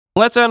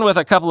Let's end with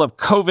a couple of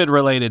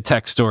COVID-related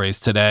tech stories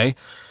today.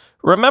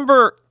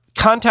 Remember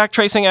contact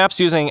tracing apps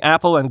using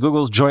Apple and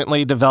Google's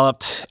jointly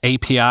developed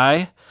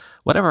API?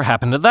 Whatever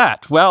happened to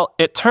that? Well,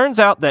 it turns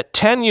out that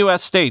 10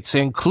 U.S. states,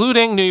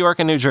 including New York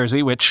and New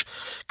Jersey, which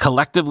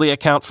collectively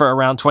account for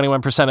around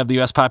 21% of the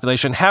U.S.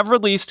 population, have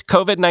released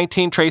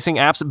COVID-19 tracing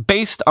apps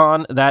based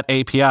on that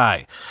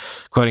API.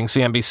 Quoting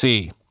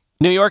CNBC,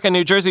 New York and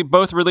New Jersey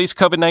both released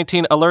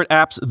COVID-19 alert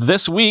apps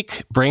this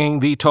week, bringing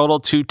the total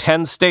to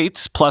 10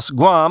 states, plus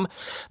Guam,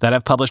 that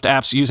have published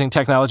apps using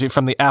technology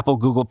from the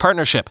Apple-Google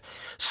partnership.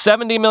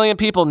 70 million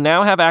people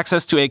now have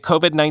access to a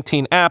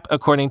COVID-19 app,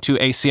 according to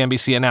a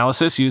CNBC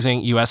analysis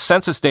using U.S.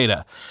 Census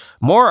data.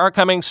 More are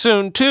coming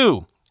soon,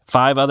 too.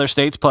 5 other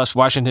states, plus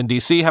Washington,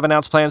 D.C., have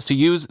announced plans to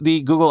use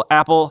the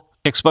Google-Apple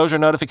exposure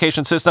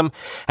notification system,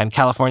 and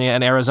California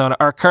and Arizona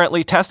are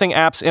currently testing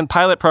apps in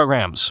pilot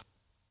programs.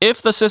 If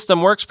the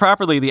system works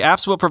properly, the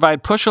apps will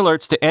provide push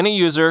alerts to any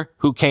user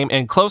who came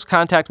in close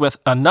contact with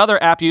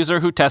another app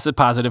user who tested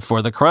positive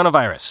for the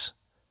coronavirus.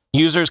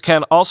 Users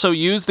can also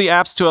use the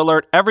apps to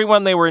alert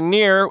everyone they were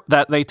near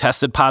that they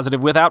tested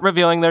positive without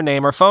revealing their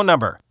name or phone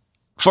number.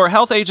 For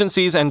health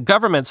agencies and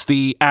governments,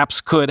 the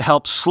apps could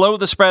help slow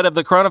the spread of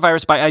the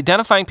coronavirus by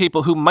identifying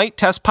people who might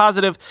test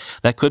positive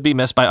that could be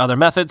missed by other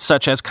methods,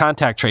 such as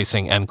contact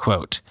tracing, end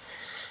quote.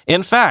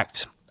 In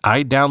fact,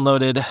 I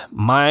downloaded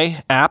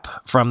my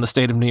app from the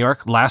state of New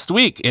York last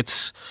week.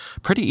 It's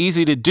pretty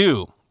easy to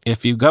do.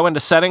 If you go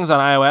into settings on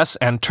iOS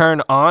and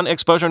turn on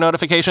exposure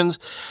notifications,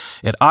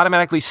 it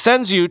automatically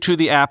sends you to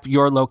the app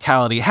your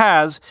locality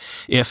has,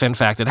 if in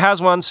fact it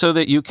has one, so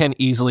that you can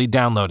easily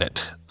download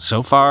it.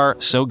 So far,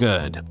 so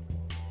good.